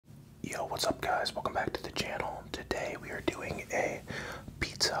Yo, what's up guys? Welcome back to the channel. Today we are doing a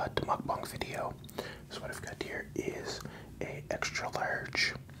pizza mukbang video. So what I've got here is a extra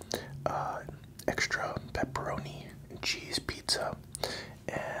large, extra pepperoni and cheese pizza.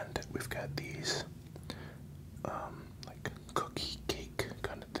 And we've got these, like cookie cake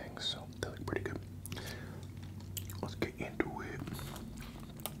kind of things. So they look pretty good. Let's get into it.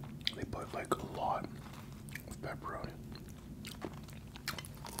 They put like a lot of pepperoni.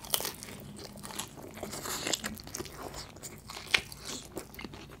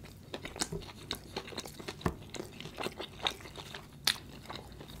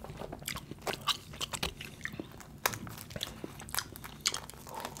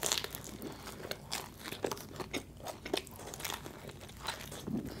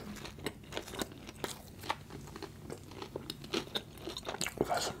 We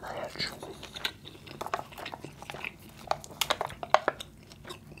got some ranch.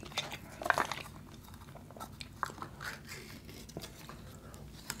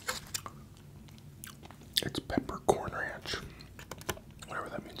 It's peppercorn ranch, whatever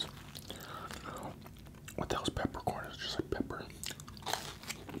that means. What the hell's peppercorn? It's just like pepper.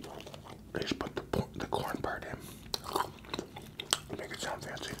 They just put the corn part in. Make it sound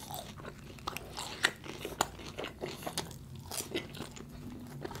fancy.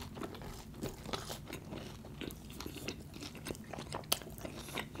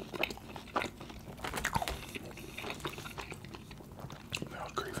 Man,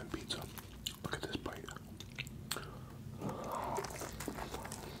 I'm craving pizza. Look at this bite.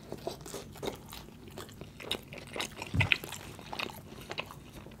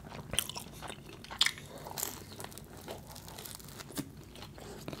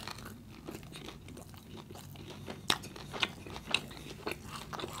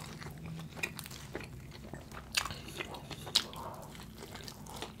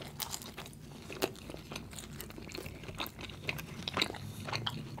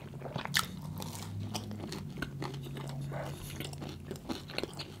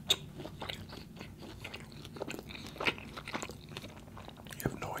 You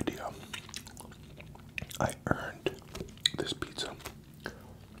have no idea. I earned this pizza.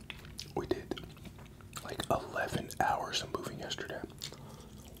 We did like 11 hours of moving yesterday.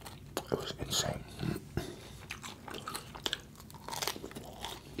 It was insane.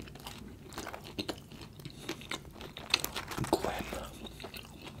 Glenn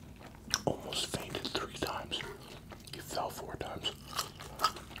almost fainted 3 times. He fell 4 times,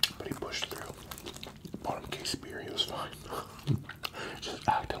 but he pushed through. Bought him a case of beer, he was fine. Just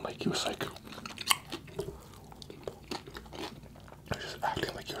acting like he was like,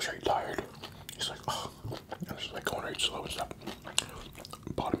 very tired. He's like, oh, and it's like going right slow and stuff.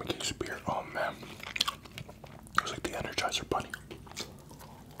 Bought him a case of beer. Oh man, it was like the Energizer Bunny.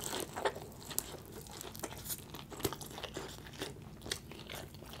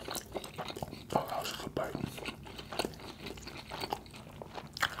 Oh, that was a good bite.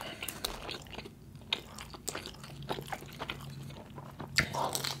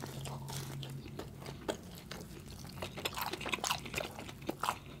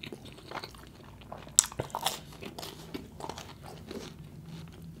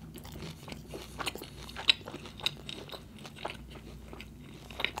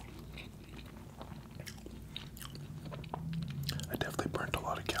 I definitely burnt a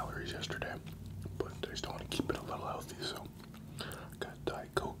lot of calories yesterday, but I still want to keep it a little healthy, so I got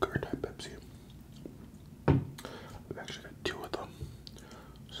Diet Coke or Diet Pepsi. I've actually got 2 of them,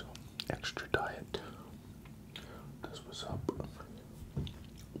 so extra diet. That's what's up.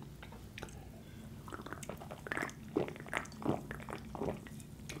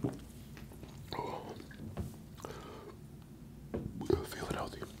 Oh, feeling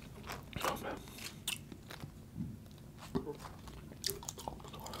healthy. Oh man.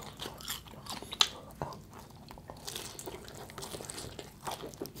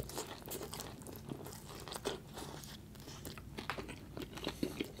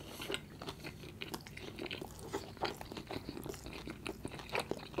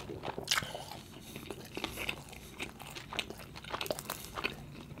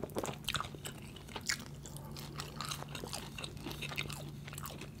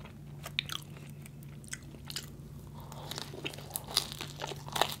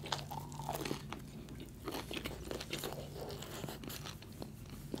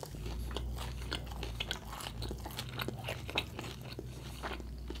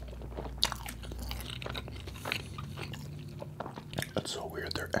 That's so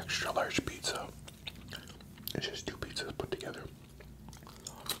weird. They're extra large pizza. It's just 2 pizzas put together.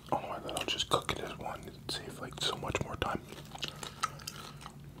 I don't know why I'll just cook it as one. It'd save like so much more time.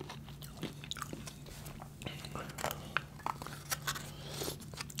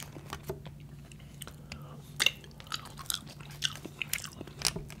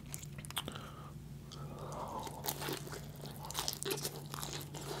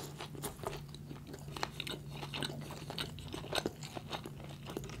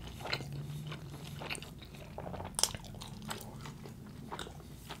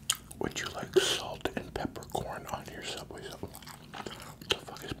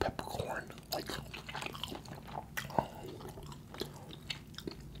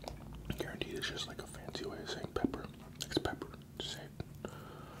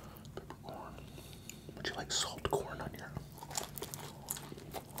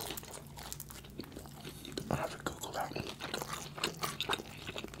 I'll have to Google that.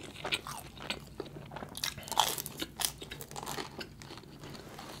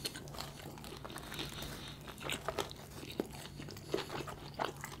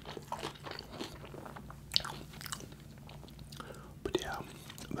 But yeah,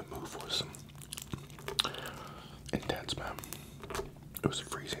 the move was intense, man. It was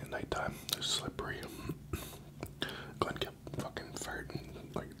freezing at nighttime. It was slippery. Glenn kept fucking farting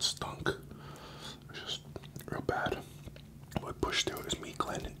like it stunk. It was just real bad. What pushed through it was me,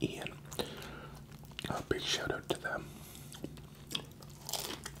 Glenn, and Ian. A big shout out to them.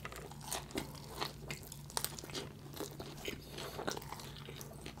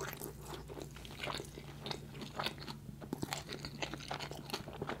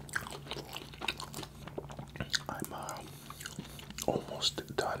 I'm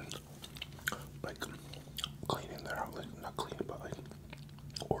almost done, like cleaning there, like not cleaning, but like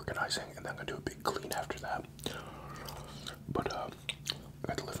organizing, and then I'm gonna do a big clean after that. But I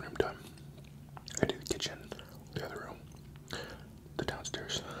got the living room done. I did the kitchen, the other room, the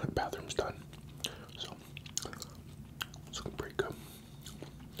downstairs, the bathroom's done. So it's looking pretty good.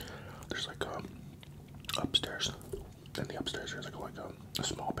 There's like upstairs. In the upstairs there's like a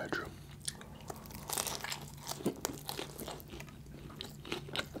small bedroom.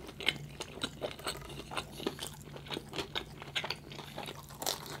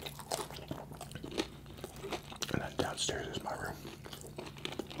 And then downstairs is my room.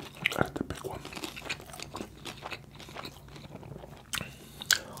 That's the big one.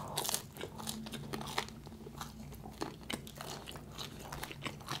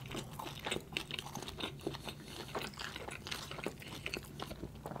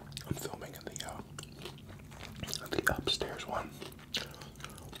 I'm filming in the upstairs one.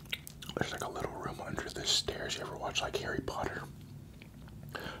 There's like a little room under the stairs. You ever watch like Harry Potter?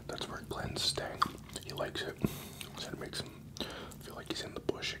 That's where Glenn's staying. He likes it. So it makes him feel like he's in the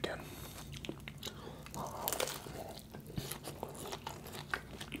bush again.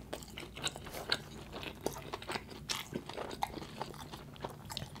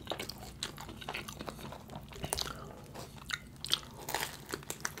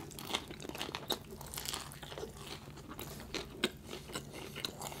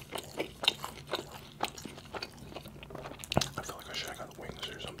 I feel like I should have got wings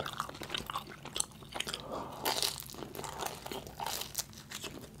or something.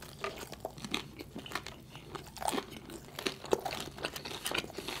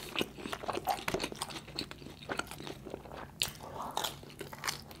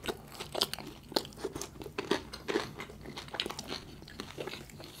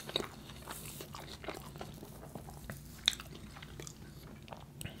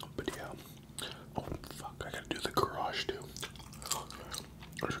 But yeah. Oh fuck, I gotta do the garage too.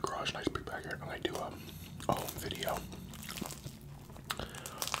 There's a garage nice big back here. I'm gonna do a home video.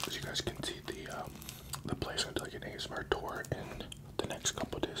 As you guys can see the place, I'm gonna do like an ASMR tour in the next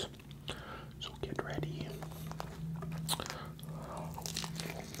couple of days. So get ready.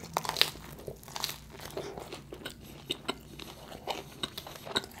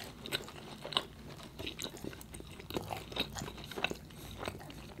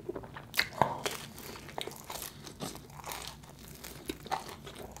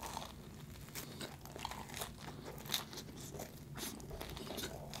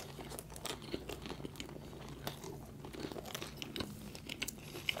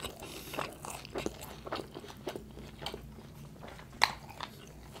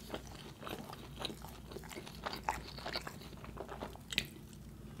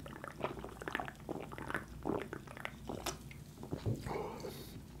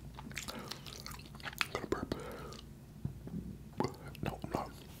 Gonna burp. No, I'm not.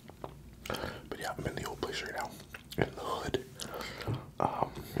 But yeah, I'm in the old place right now. In the hood.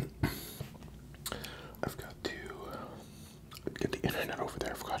 I've got to get the internet over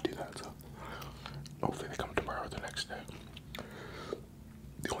there. I forgot to do that, so hopefully they come tomorrow or the next day.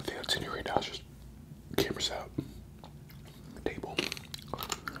 The only thing that's in here right now is just cameras out, table,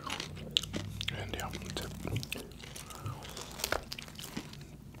 and yeah, that's it.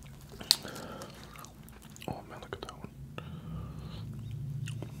 Oh man, look at that one.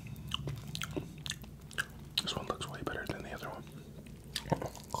 This one looks way better than the other one.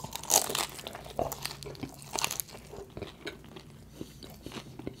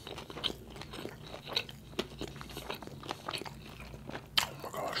 Oh my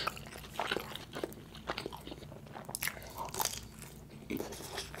gosh.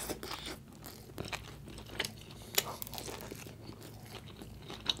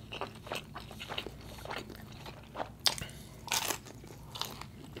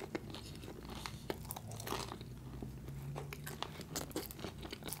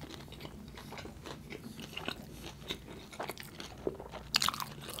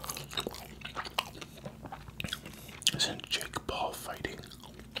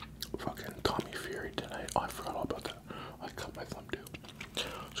 I forgot all about that. I cut my thumb too. I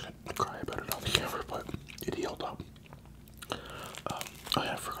was gonna cry about it on the camera, but it healed up. Oh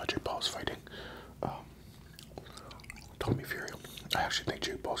yeah, I forgot Jake Paul's fighting Tommy Fury. I actually think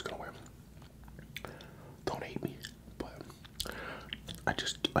Jake Paul's gonna win. Don't hate me, but I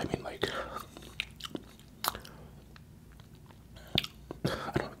mean, like,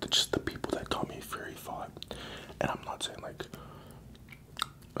 I don't know, just the people that Tommy Fury fought, and I'm not saying, like,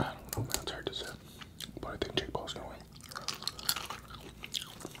 I don't know, man, it's hard to say, but I think Jake Paul's gonna win.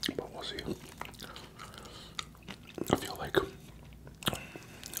 But we'll see. I feel like,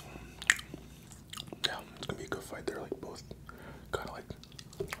 yeah, it's gonna be a good fight. They're like both kind of like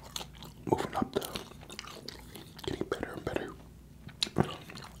moving up the, getting better and better.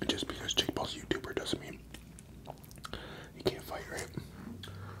 And just because Jake Paul's a YouTuber doesn't mean you can't fight, right?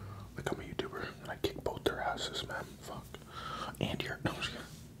 Like, I'm a YouTuber and I kick both their asses, man. Fuck. And you're, no,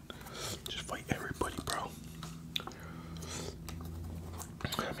 just fight everybody, bro.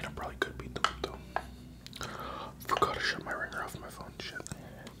 I mean, I probably could beat them up though. Forgot to shut my ringer off my phone. Shit.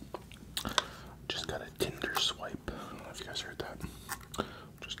 Just got a Tinder swipe. I don't know if you guys heard that.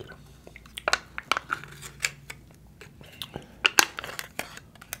 Just kidding.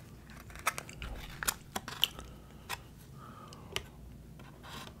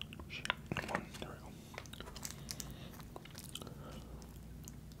 Come on, there we go.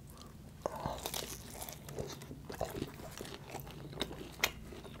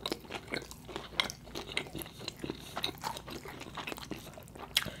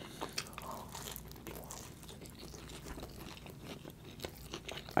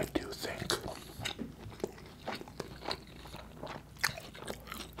 I do think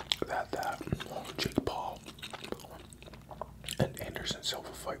that Jake Paul and Anderson Silva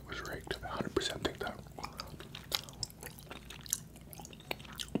fight was rigged. I 100% think that.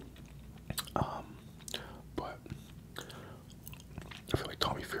 But I feel like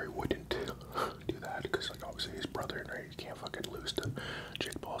Tommy Fury wouldn't do that because, like, obviously his brother, and right, you can't fucking lose to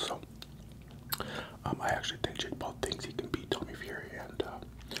Jake Paul. So I actually think Jake Paul thinks he can beat Tommy Fury, and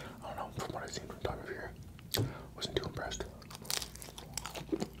I don't know, from what I've seen from Tommy Fury, wasn't too impressed.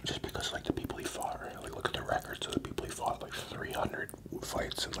 Just because, like, the people he fought, right? Like, look at the records of the people he fought, like 300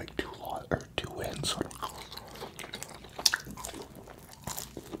 fights and like 2 wins.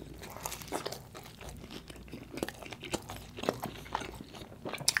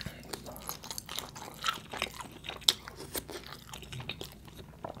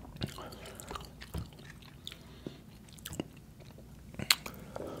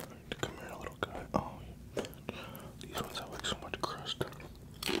 Come here, little guy. Oh, these ones have like so much crust.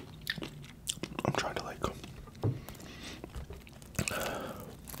 I'm trying to like,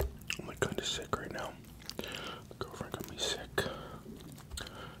 I'm like kind of sick right now. The girlfriend got me sick.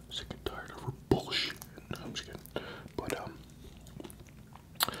 Sick and tired of her bullshit. No, I'm just kidding. But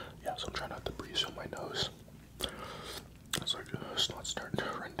yeah, so I'm trying not to breathe on my nose. It's like snot's starting to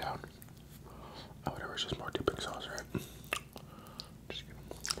run down. Oh, whatever, it's just more dipping sauce, right? Just kidding.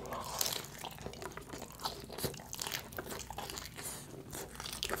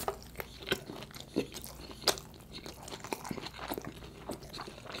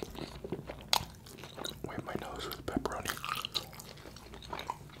 Wipe my nose with pepperoni.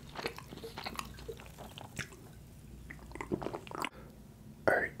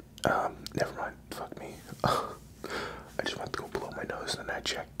 Alright, never mind. Fuck me. I just went to go blow my nose and I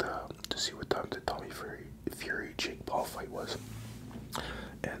checked to see what time the Tommy Fury Jake Paul fight was.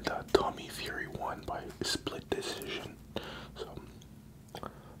 And Tommy Fury won by a split decision. So,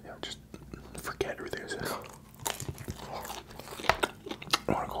 yeah, just forget everything I said.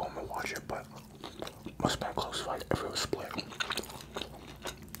 I want to go home and watch it, but must have been a close fight if it was split.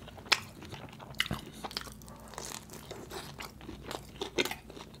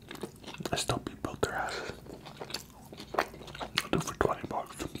 I still beat both their asses. I'll do it for $20. I'll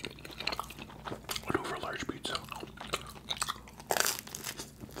do it for a large pizza.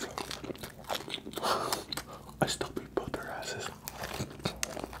 I still beat both their asses.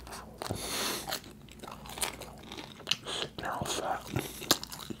 Sitting there all fat.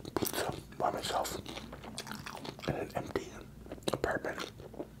 Pizza by myself. In an empty apartment.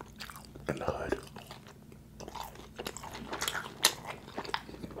 In the hood.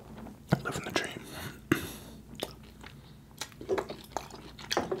 Living the dream.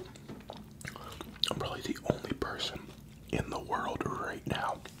 I'm probably the only person in the world right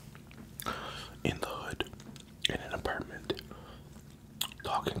now in the hood, in an apartment,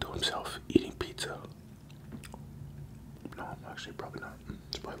 talking to himself, eating pizza. No, I'm actually probably not.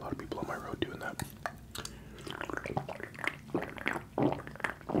 There's probably a lot of people on my road doing that.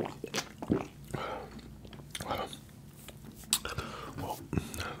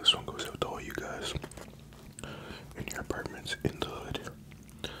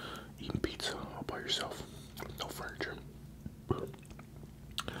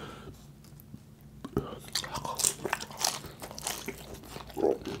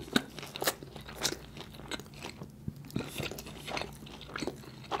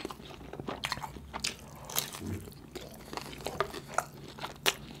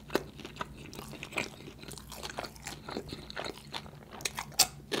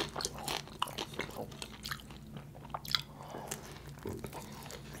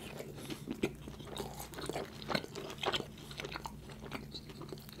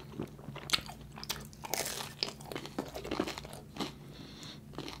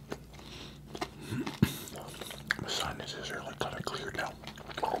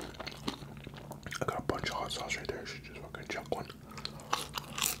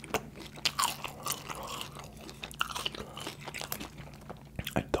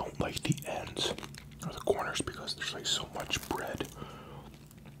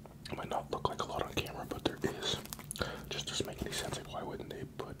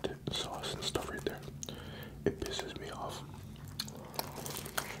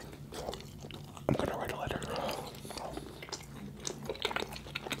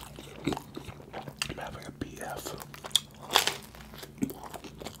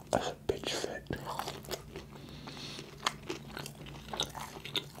 That's a bitch fit.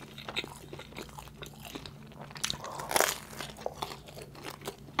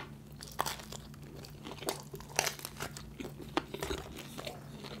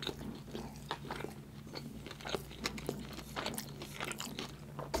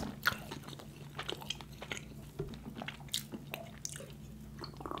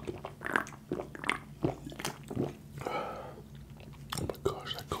 Oh my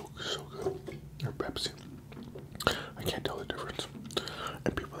gosh, that Coke is so good. Or Pepsi. I can't tell the difference.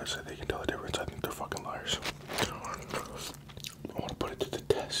 And people that say they can tell the difference, I think they're fucking liars. I want to put it to the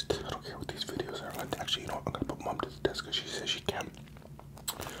test. I don't care what these videos are. Actually, you know what? I'm going to put Mom to the test because she says she can.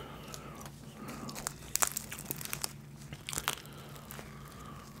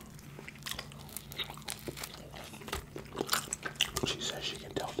 She says she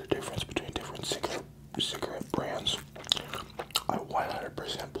can tell the difference between different cigarette brands. I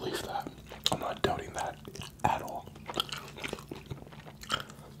 100% believe that. I'm not doubting that at all.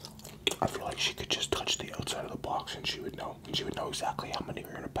 I feel like she could just touch the outside of the box and she would know. And she would know exactly how many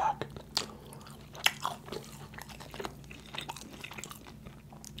were in a pack.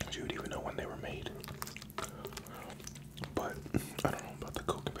 She would even know when they were made. But I don't know about the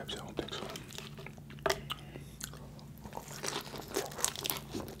Coke and Pepsi. I don't think so.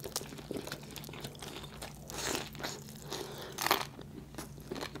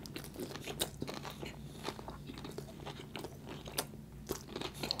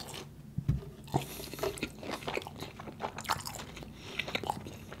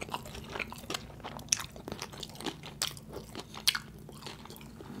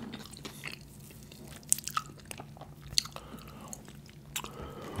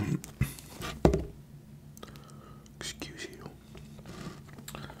 Excuse you.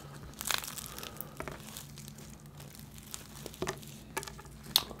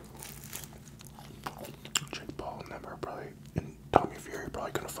 Jake Paul and them are probably, and Tommy Fury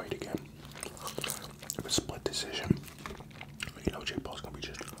probably gonna fight again. If it's a split decision, you know Jake Paul's gonna be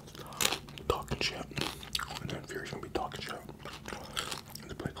just talking shit, and then Fury's gonna be talking shit. And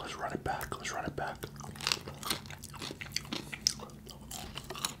they're like, let's run it back, let's run it back.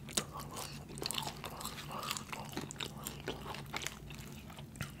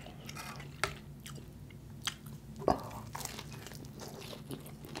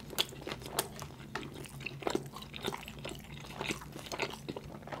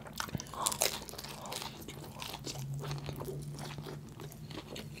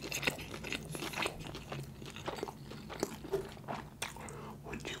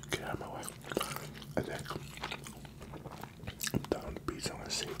 Would you get out of my way? I think I'm done on the pizza. I'm gonna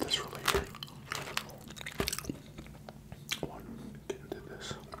save this for later. I want to get into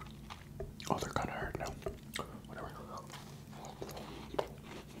this. Oh, they're kind of hard now. Whatever.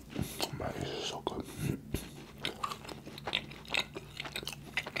 Man, this is so good.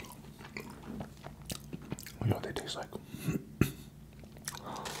 You know what they taste like?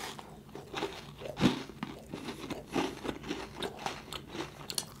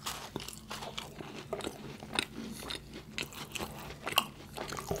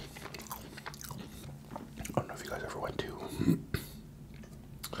 I don't know if you guys ever went to,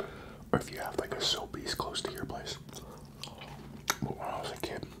 or if you have like a Sobeys close to your place. But when I was a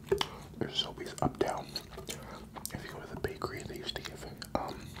kid, there's Sobeys uptown. If you go to the bakery, they used to give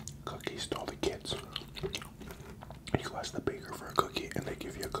cookies to all the kids. You go ask the baker for a cookie, and they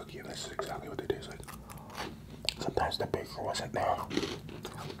give you a cookie, and this is exactly what they taste like. Sometimes the baker wasn't there,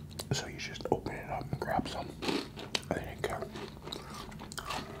 so you just open it up and grab some. I didn't care.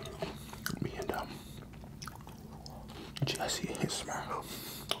 Me and Jesse, his man,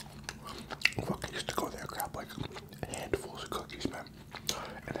 fucking used to go there and grab like handfuls of cookies, man.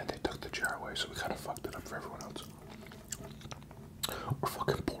 And then they took the jar away, so we kind of fucked it up for everyone else. We're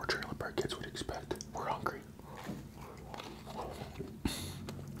fucking poor trailer park kids, what do you expect? We're hungry.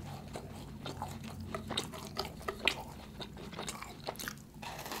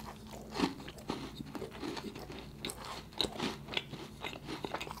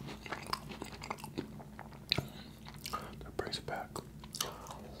 That brings it back.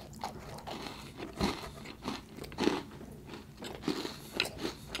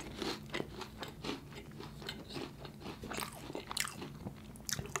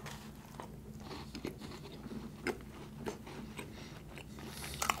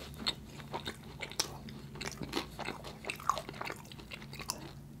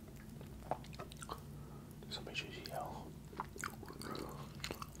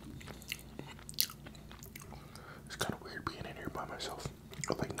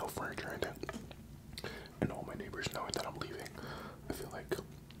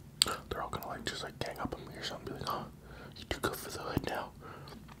 like just like gang up on me or something, be like, "Oh, you too good for the hood now,"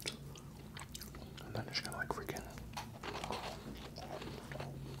 and then just gonna like freaking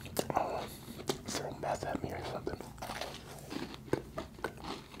throw meth at me or something.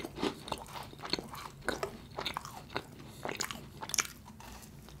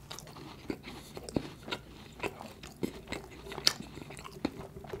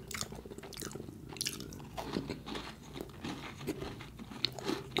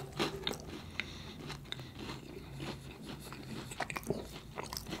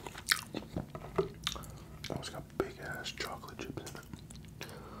 Oh, it's got big ass chocolate chips in it.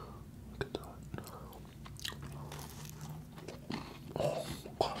 Look at that. Oh,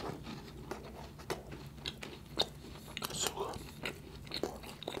 God. So good.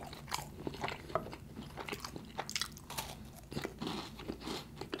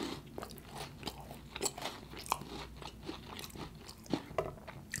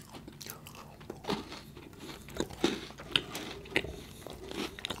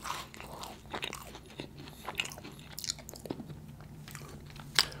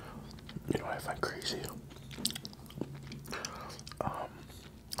 You know what I find crazy?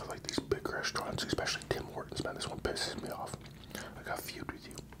 I like these big restaurants, especially Tim Hortons, man. This one pisses me off. I got a feud with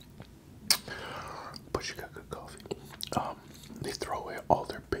you, but you got good coffee. They throw away all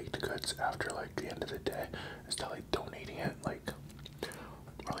their baked goods after like the end of the day instead of like donating it, like,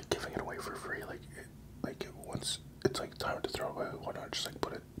 or like giving it away for free. Like once it's like time to throw away, why not just like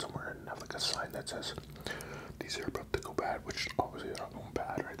put it somewhere and have like a sign that says these are about to go bad, which obviously they're not going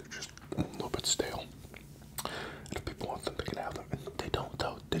bad, right? They're just a little bit stale. And if people want them, they can have them. And they don't,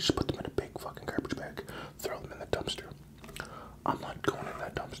 though. They just put them in a big fucking garbage bag, throw them in the dumpster. I'm not going in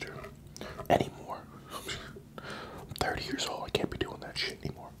that dumpster anymore. I'm 30 years old. I can't be doing that shit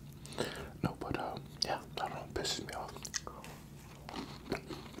anymore. No, but yeah, I don't know. It pisses me off.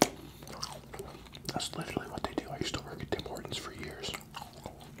 That's literally what they do. I used to work at Tim Hortons for years.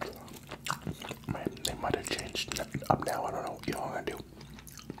 Man, they might have changed up now. I don't know. You know what I'm gonna do?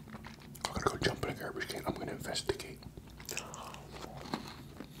 I'm gonna go jump in a garbage can. I'm gonna investigate.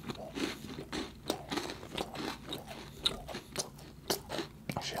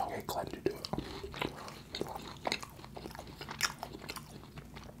 Actually, I'll get Glenn to do it.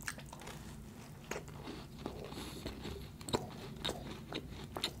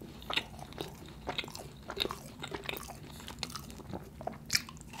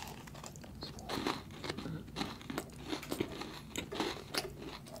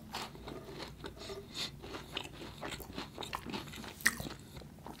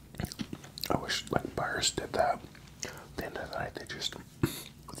 I wish like bars did that. At the end of the night, they just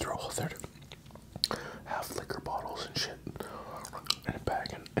throw all their half liquor bottles and shit in a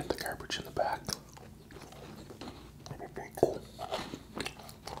bag and the garbage in the back. That'd be pretty cool.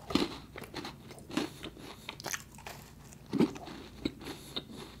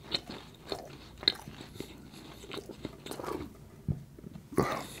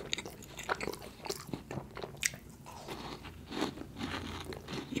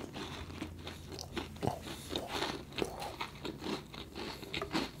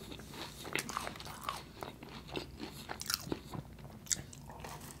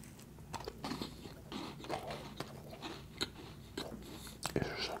 These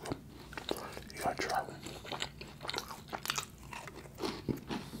are so good. You gotta try them.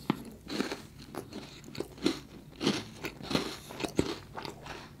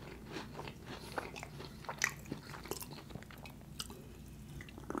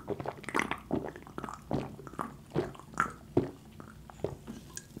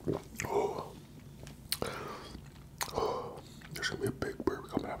 There's gonna be a big burp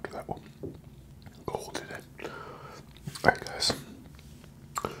coming after that one. Cold today. Alright, guys.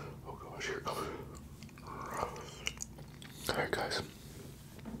 Oh gosh, here. Alright, guys.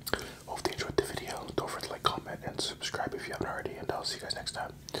 Hope you enjoyed the video. Don't forget to like, comment, and subscribe if you haven't already. And I'll see you guys next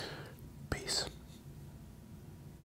time.